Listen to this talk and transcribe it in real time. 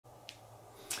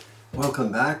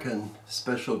Welcome back, and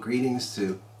special greetings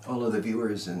to all of the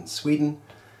viewers in Sweden.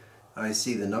 I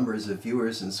see the numbers of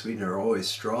viewers in Sweden are always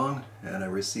strong, and I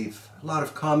receive a lot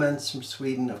of comments from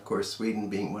Sweden. Of course, Sweden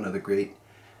being one of the great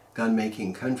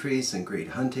gun-making countries and great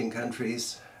hunting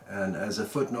countries. And as a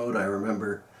footnote, I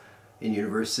remember in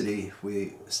university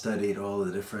we studied all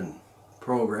the different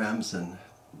programs and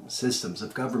systems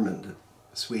of government that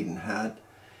Sweden had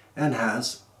and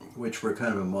has, which were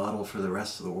kind of a model for the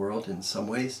rest of the world in some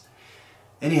ways.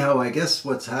 Anyhow, I guess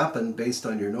what's happened, based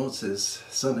on your notes, is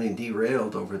something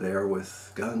derailed over there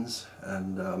with guns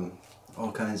and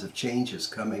all kinds of changes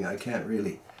coming. I can't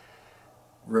really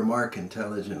remark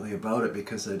intelligently about it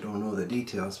because I don't know the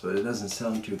details, but it doesn't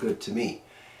sound too good to me.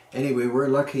 Anyway, we're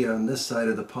lucky on this side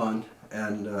of the pond,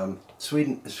 and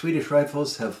Swedish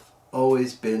rifles have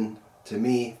always been, to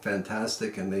me,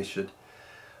 fantastic, and they should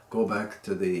go back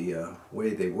to the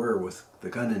way they were with the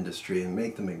gun industry and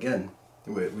make them again.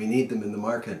 We need them in the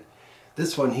market.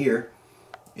 This one here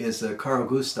is a Carl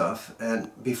Gustaf,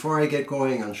 and before I get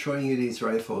going on showing you these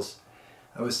rifles,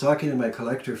 I was talking to my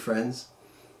collector friends,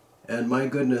 and my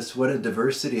goodness, what a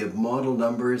diversity of model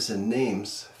numbers and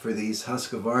names for these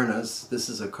Husqvarnas. This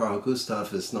is a Carl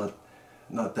Gustaf. It's not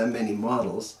that many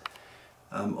models,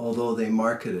 although they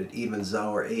marketed even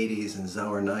Sauer 80s and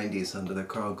Sauer 90s under the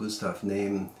Carl Gustaf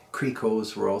name.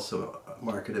 Krikos were also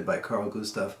marketed by Carl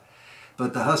Gustaf.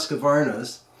 But the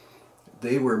Husqvarnas,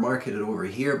 they were marketed over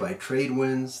here by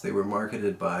Tradewinds. They were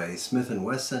marketed by Smith &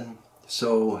 Wesson.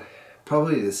 So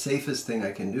probably the safest thing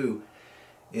I can do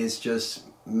is just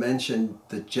mention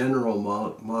the general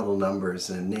model numbers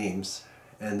and names,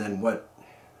 and then what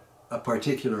a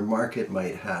particular market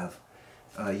might have.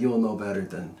 You'll know better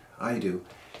than I do.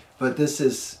 But this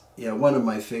is one of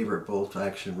my favorite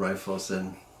bolt-action rifles,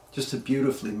 and just a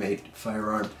beautifully made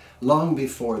firearm. Long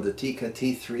before the Tikka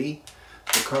T3,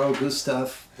 the Carl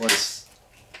Gustaf was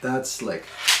that slick.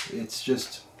 It's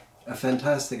just a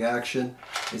fantastic action.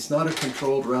 It's not a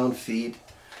controlled round feed,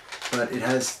 but it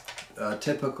has a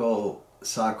typical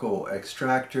Sako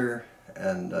extractor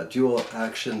and dual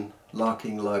action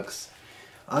locking lugs.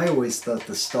 I always thought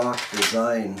the stock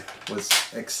design was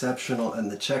exceptional,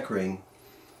 and the checkering.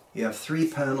 You have 3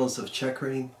 panels of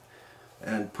checkering,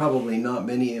 and probably not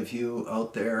many of you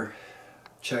out there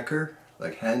checker,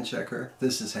 like hand checker.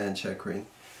 This is hand checkering,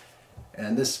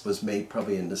 and this was made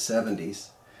probably in the 70s.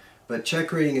 But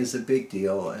checkering is a big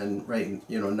deal, and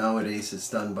nowadays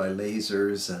it's done by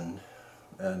lasers and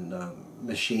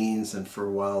machines, and for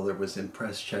a while there was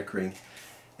impress checkering.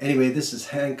 Anyway, this is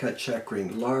hand cut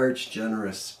checkering, large,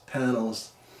 generous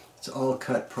panels. It's all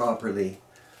cut properly.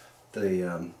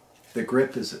 The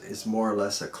grip is more or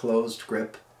less a closed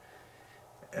grip,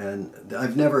 and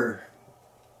I've never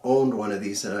owned one of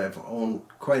these, and I've owned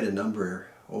quite a number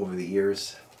over the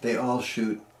years. They all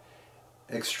shoot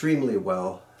extremely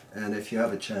well, and if you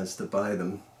have a chance to buy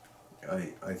them,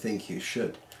 I think you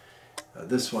should.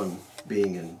 This one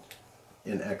being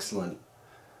in excellent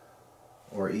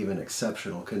or even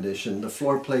exceptional condition. The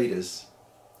floor plate is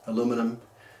aluminum,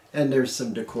 and there's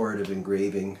some decorative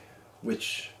engraving,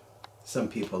 which some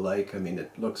people like. I mean,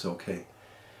 it looks okay.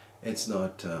 It's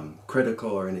not critical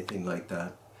or anything like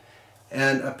that.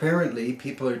 And apparently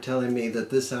people are telling me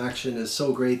that this action is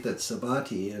so great that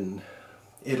Sabati in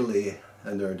Italy,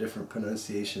 and there are different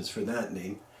pronunciations for that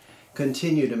name,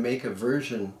 continue to make a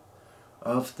version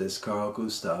of this Carl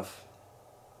Gustaf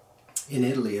in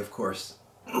Italy, of course.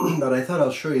 But I thought I'll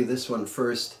show you this one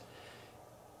first,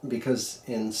 because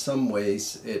in some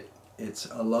ways it's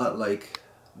a lot like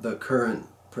the current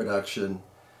production,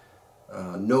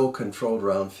 no controlled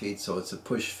round feed, so it's a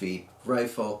push feed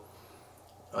rifle.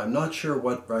 I'm not sure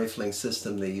what rifling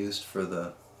system they used for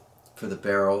the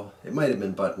barrel. It might have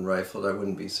been button rifled, I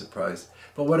wouldn't be surprised.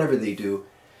 But whatever they do,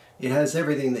 it has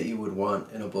everything that you would want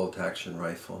in a bolt action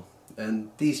rifle.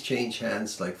 And these change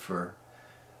hands like for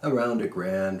around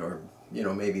 $1,000,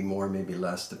 or maybe more, maybe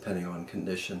less, depending on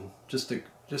condition. Just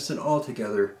an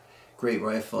altogether great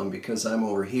rifle. And because I'm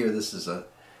over here, this is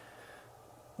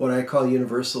what I call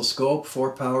universal scope,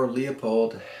 4-power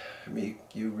Leopold. I mean,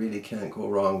 you really can't go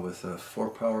wrong with a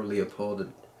 4-power Leopold. It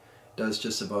does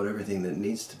just about everything that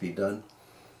needs to be done.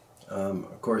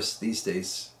 Of course, these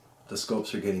days the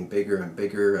scopes are getting bigger and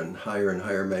bigger and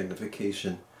higher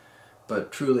magnification.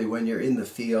 But truly, when you're in the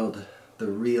field,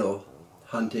 the real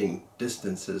hunting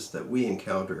distances that we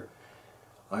encounter,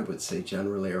 I would say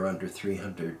generally are under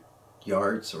 300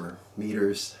 yards or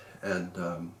meters, and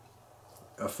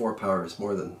a 4-power is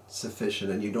more than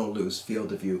sufficient, and you don't lose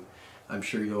field of view. I'm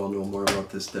sure you all know more about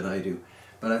this than I do,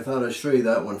 but I thought I'd show you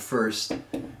that one first.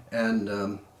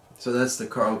 And so that's the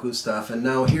Carl Gustaf. And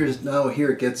now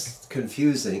here it gets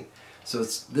confusing, So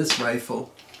this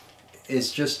rifle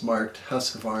is just marked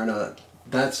Husqvarna.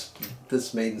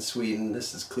 That's made in Sweden.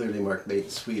 This is clearly marked made in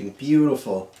Sweden.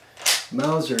 Beautiful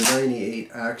Mauser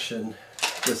 98 action,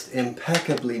 just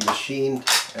impeccably machined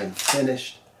and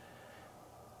finished.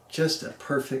 Just a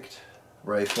perfect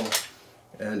rifle.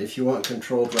 And if you want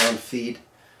controlled round feed,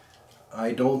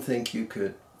 I don't think you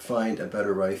could find a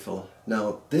better rifle.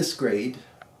 Now this grade,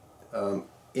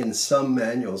 in some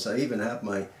manuals, I even have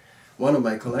one of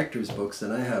my collector's books,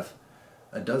 and I have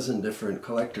a dozen different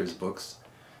collector's books,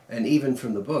 and even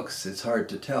from the books it's hard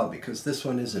to tell because this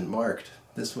one isn't marked.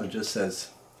 This one just says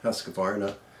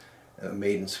Husqvarna,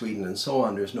 made in Sweden, and so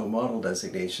on. There's no model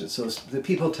designation. So the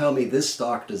people tell me this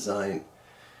stock design,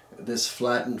 this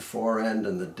flattened fore end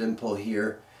and the dimple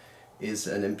here, is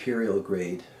an Imperial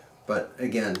grade. But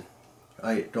again,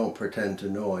 I don't pretend to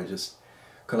know. I just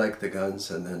collect the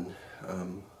guns, and then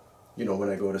you know, when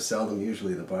I go to sell them,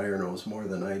 usually the buyer knows more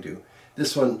than I do.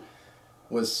 This one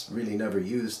was really never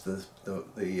used.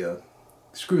 The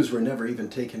screws were never even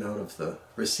taken out of the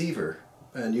receiver,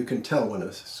 and you can tell when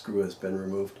a screw has been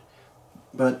removed.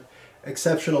 But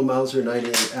exceptional Mauser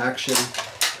 98 action,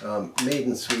 made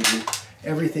in Sweden,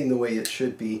 everything the way it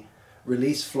should be.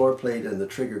 Release floor plate and the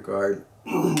trigger guard.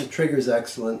 The trigger's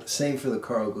excellent. Same for the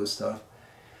Carl Gustaf.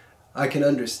 I can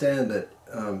understand that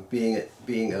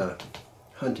being a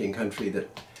hunting country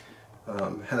that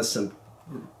has some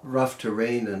rough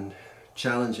terrain and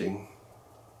challenging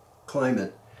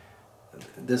climate,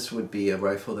 this would be a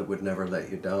rifle that would never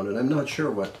let you down. And I'm not sure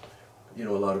what, you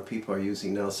know, a lot of people are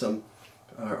using now. Some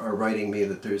are writing me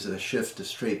that there's a shift to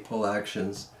straight pull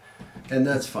actions, and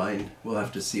that's fine. We'll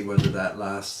have to see whether that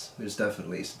lasts. There's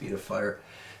definitely speed of fire.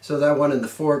 So that one in the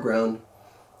foreground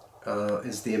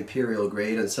is the Imperial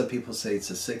grade, and some people say it's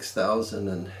a 6000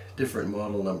 and different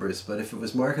model numbers, but if it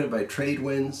was marketed by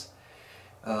Tradewinds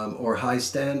or High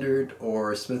Standard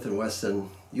or Smith & Wesson,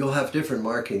 you'll have different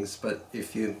markings. But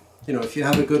if you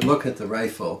have a good look at the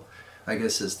rifle, I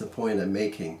guess is the point I'm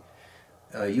making,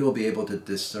 you'll be able to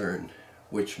discern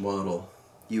which model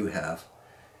you have.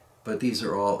 But these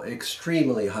are all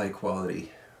extremely high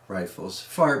quality rifles,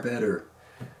 far better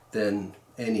than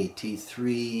any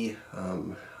T3.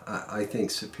 I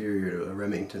think superior to a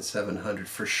Remington 700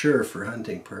 for sure for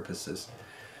hunting purposes.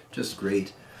 Just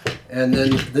great. And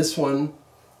then this one,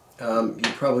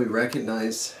 you probably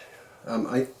recognize.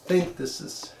 I think this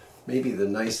is maybe the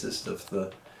nicest of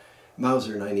the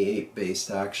Mauser 98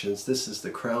 based actions. This is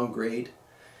the Crown grade.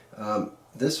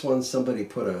 This one somebody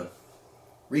put a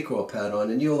recoil pad on,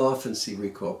 and you'll often see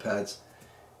recoil pads.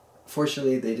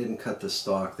 Fortunately, they didn't cut the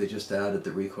stock, they just added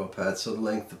the recoil pad, so the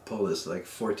length of pull is like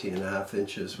 14.5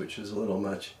 inches, which is a little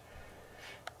much.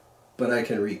 But I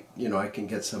can I can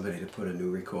get somebody to put a new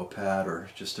recoil pad or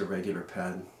just a regular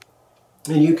pad.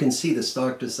 And you can see the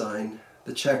stock design,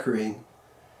 the checkering,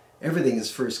 everything is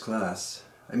first class.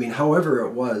 I mean, however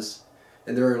it was,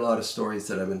 and there are a lot of stories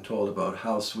that I've been told about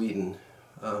how Sweden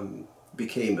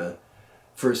became a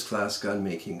first-class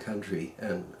gun-making country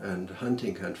and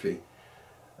hunting country.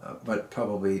 But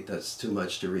probably that's too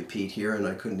much to repeat here, and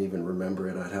I couldn't even remember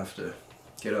it. I'd have to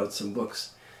get out some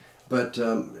books. But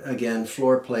again,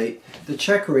 floor plate. The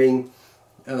checkering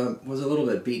was a little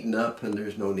bit beaten up, and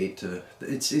there's no need to...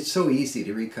 It's so easy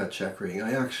to recut checkering.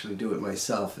 I actually do it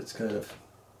myself. It's kind of...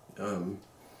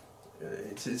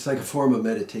 it's like a form of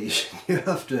meditation. You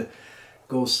have to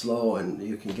go slow, and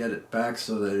you can get it back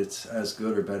so that it's as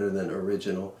good or better than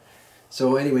original.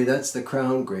 So anyway, that's the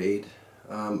Crown grade.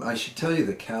 I should tell you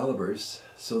the calibers.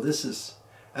 So this is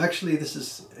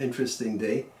interesting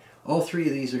day. All three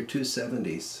of these are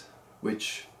 270s,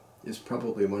 which is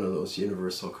probably one of those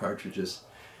universal cartridges,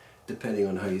 depending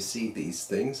on how you see these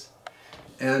things.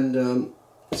 And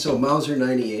so Mauser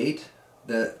 98,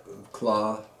 the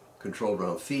claw controlled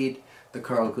round feed, the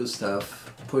Carl Gustaf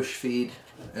push feed,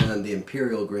 and the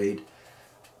Imperial grade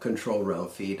controlled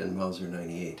round feed, and Mauser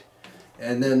 98.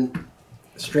 And then,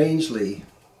 strangely,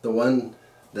 the one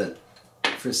that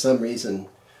for some reason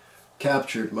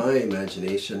captured my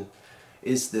imagination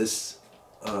is this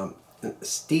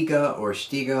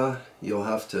Stiga. You'll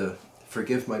have to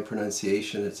forgive my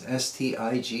pronunciation. It's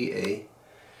S-T-I-G-A.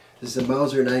 This is a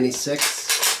Mauser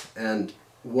 96, and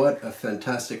what a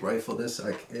fantastic rifle this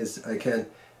is. I can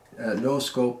no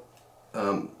scope.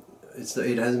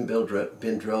 It hasn't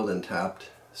been drilled and tapped,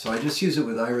 so I just use it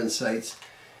with iron sights.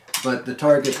 But the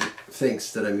target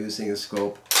thinks that I'm using a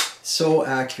scope. So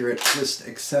accurate, just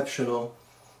exceptional.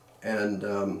 And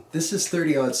this is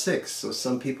 30-06, so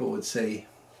some people would say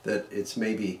that it's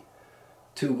maybe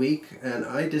too weak, and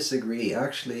I disagree.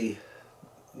 Actually,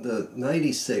 the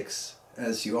 96,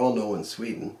 as you all know in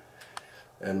Sweden,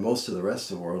 and most of the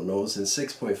rest of the world knows, and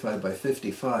 6.5 by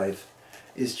 55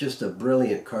 is just a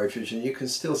brilliant cartridge. And you can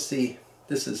still see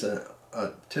this is a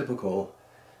typical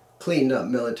cleaned up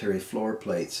military floor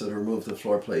plate. So to remove the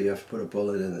floor plate, you have to put a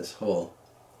bullet in this hole.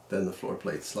 Then the floor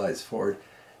plate slides forward.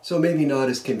 So maybe not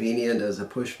as convenient as a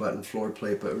push button floor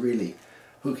plate, but really,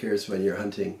 who cares when you're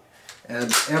hunting?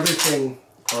 And everything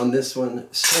on this one,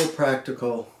 so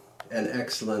practical and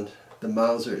excellent. The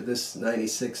Mauser, this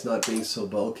 96 not being so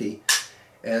bulky.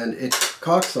 And it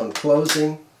cocks on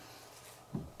closing.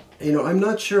 You know, I'm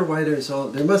not sure why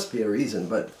there must be a reason,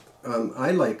 but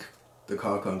I like the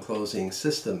cock on closing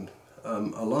system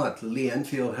a lot. Lee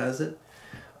Enfield has it.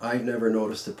 I've never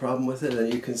noticed a problem with it,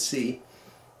 and you can see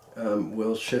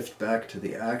we'll shift back to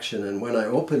the action, and when I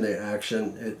open the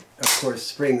action, it of course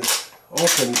springs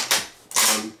open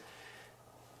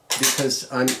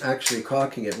because I'm actually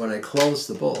cocking it when I close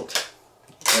the bolt,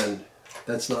 and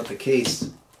that's not the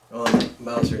case on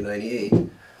Mauser 98.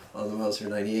 On the Mauser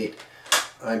 98,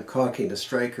 I'm cocking the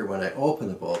striker when I open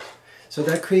the bolt, so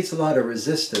that creates a lot of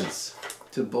resistance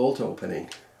to bolt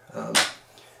opening.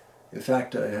 In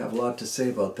fact, I have a lot to say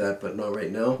about that, but not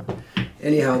right now.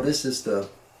 Anyhow, this is the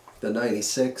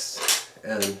 96,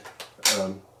 and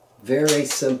very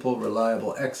simple,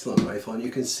 reliable, excellent rifle. And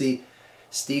you can see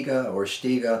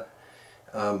Stiga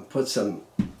put some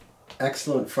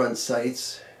excellent front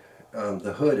sights.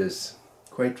 The hood is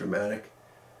quite dramatic,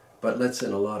 but lets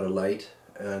in a lot of light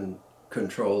and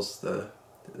controls the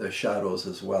shadows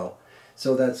as well.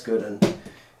 So that's good. And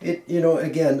it, you know,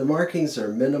 again, the markings are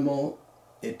minimal.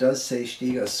 It does say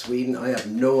Stiga Sweden. I have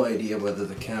no idea whether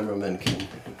the cameraman can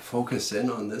focus in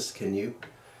on this. Can you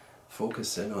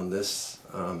focus in on this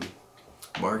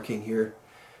marking here?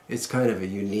 It's kind of a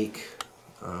unique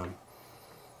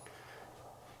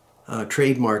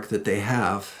trademark that they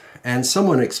have. And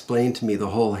someone explained to me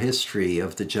the whole history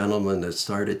of the gentleman that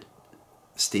started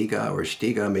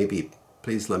Stiga, maybe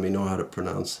please let me know how to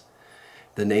pronounce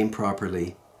the name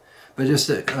properly. But just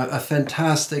a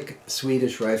fantastic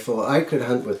Swedish rifle. I could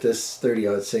hunt with this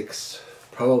 30-06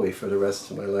 probably for the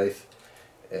rest of my life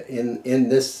in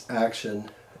this action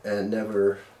and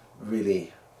never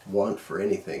really want for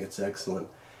anything. It's excellent.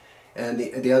 And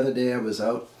the other day I was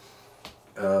out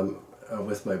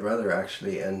with my brother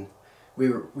actually, and we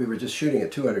were just shooting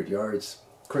at 200 yards.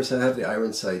 Of course, I have the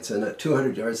iron sights, and at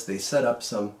 200 yards they set up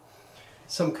some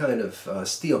kind of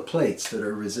steel plates that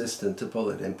are resistant to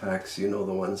bullet impacts, you know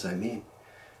the ones I mean.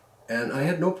 And I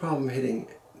had no problem hitting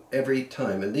every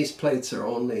time, and these plates are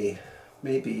only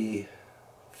maybe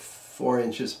 4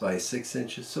 inches by 6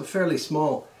 inches, so fairly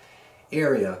small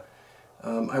area.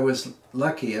 I was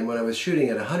lucky, and when I was shooting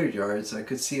at 100 yards, I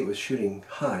could see it was shooting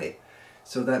high.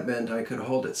 So that meant I could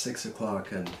hold at 6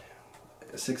 o'clock, and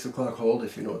 6 o'clock hold,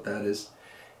 if you know what that is,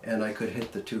 and I could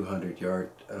hit the 200-yard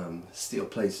steel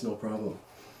plates no problem,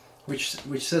 which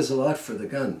says a lot for the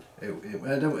gun.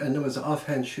 And it was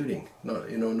offhand shooting,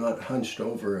 not hunched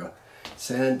over a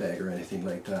sandbag or anything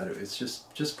like that. It's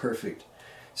just perfect.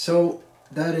 So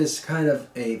that is kind of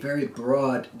a very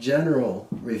broad general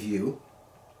review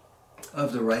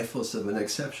of the rifles of an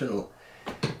exceptional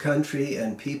country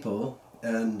and people,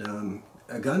 and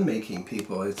gun-making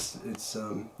people. It's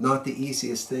not the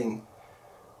easiest thing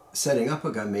setting up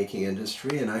a gun-making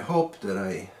industry, and I hope that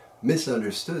I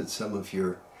misunderstood some of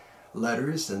your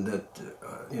letters, and that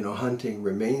hunting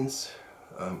remains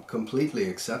completely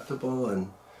acceptable and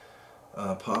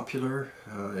popular.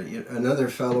 Another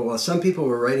fellow, well, some people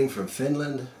were writing from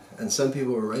Finland and some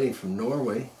people were writing from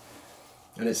Norway,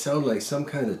 and it sounded like some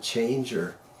kind of change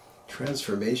or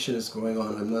transformation is going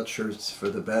on. I'm not sure it's for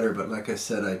the better, but like I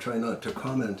said, I try not to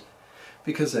comment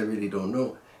because I really don't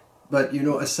know. But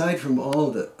aside from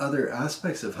all the other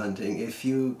aspects of hunting, if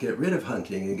you get rid of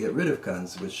hunting and get rid of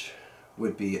guns, which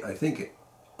would be, I think,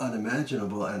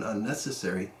 unimaginable and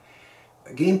unnecessary,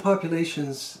 game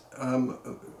populations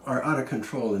are out of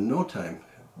control in no time.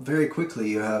 Very quickly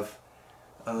you have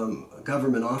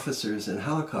government officers in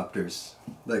helicopters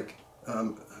like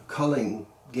culling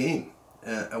game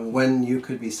when you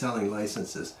could be selling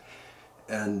licenses,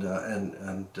 and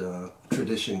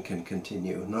tradition can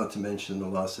continue, not to mention the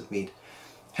loss of meat.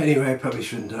 Anyway, I probably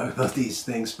shouldn't talk about these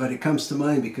things, but it comes to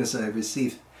mind because I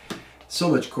receive so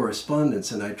much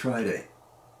correspondence and I try to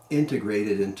integrate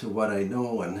it into what I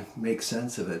know and make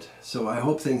sense of it. So I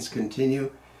hope things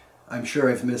continue. I'm sure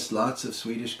I've missed lots of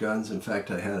Swedish guns. In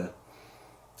fact, I had a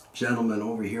gentleman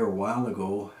over here a while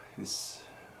ago, I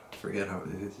forget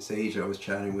his age, I was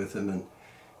chatting with him, and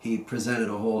he presented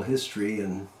a whole history,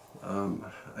 and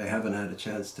I haven't had a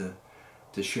chance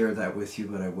to share that with you,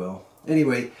 but I will.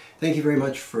 Anyway, thank you very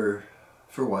much for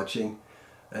watching.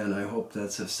 and I hope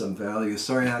that's of some value.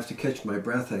 Sorry I have to catch my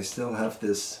breath. I still have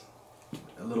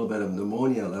a little bit of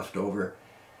pneumonia left over.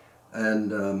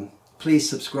 And please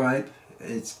subscribe.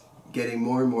 It's getting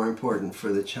more and more important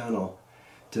for the channel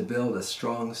to build a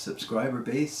strong subscriber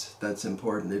base. That's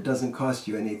important. It doesn't cost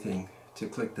you anything to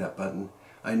click that button.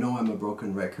 I know I'm a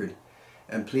broken record.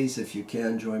 And please, if you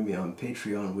can, join me on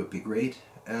Patreon would be great.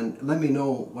 And let me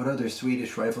know what other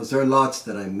Swedish rifles. There are lots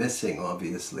that I'm missing,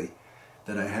 obviously,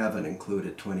 that I haven't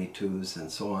included, 22s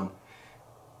and so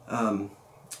on.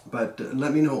 But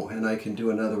let me know and I can do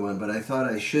another one. But I thought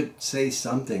I should say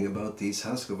something about these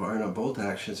Husqvarna bolt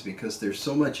actions because there's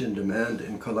so much in demand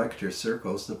in collector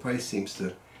circles. The price seems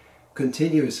to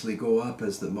continuously go up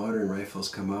as the modern rifles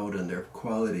come out, and their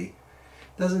quality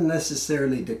doesn't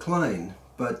necessarily decline.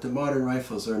 But the modern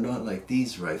rifles are not like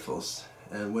these rifles.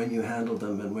 And when you handle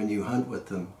them and when you hunt with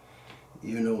them,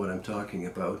 you know what I'm talking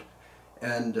about.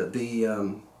 And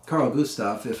the Carl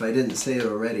Gustaf, if I didn't say it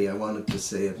already, I wanted to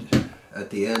say it at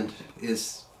the end,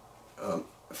 is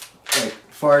like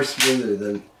far smoother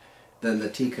than the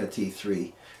Tikka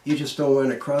T3. You just don't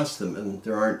run across them, and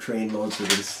there aren't train loads of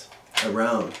these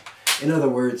around. In other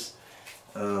words,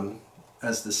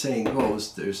 as the saying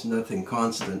goes, there's nothing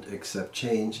constant except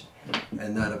change,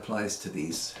 and that applies to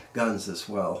these guns as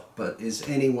well. But is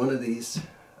any one of these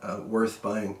worth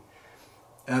buying?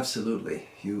 Absolutely.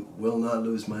 You will not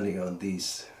lose money on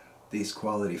these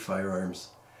quality firearms.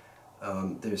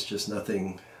 There's just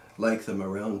nothing like them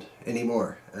around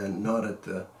anymore, and not at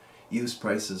the used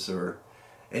prices or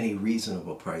any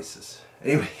reasonable prices.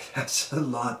 Anyway, that's a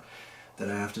lot that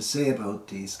I have to say about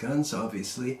these guns.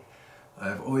 Obviously,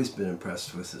 I've always been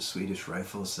impressed with the Swedish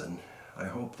rifles, and I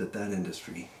hope that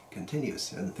industry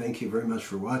continues. And thank you very much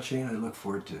for watching. I look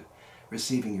forward to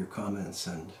receiving your comments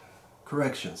and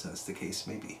corrections as the case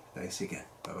may be. Thanks again.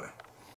 Bye-bye.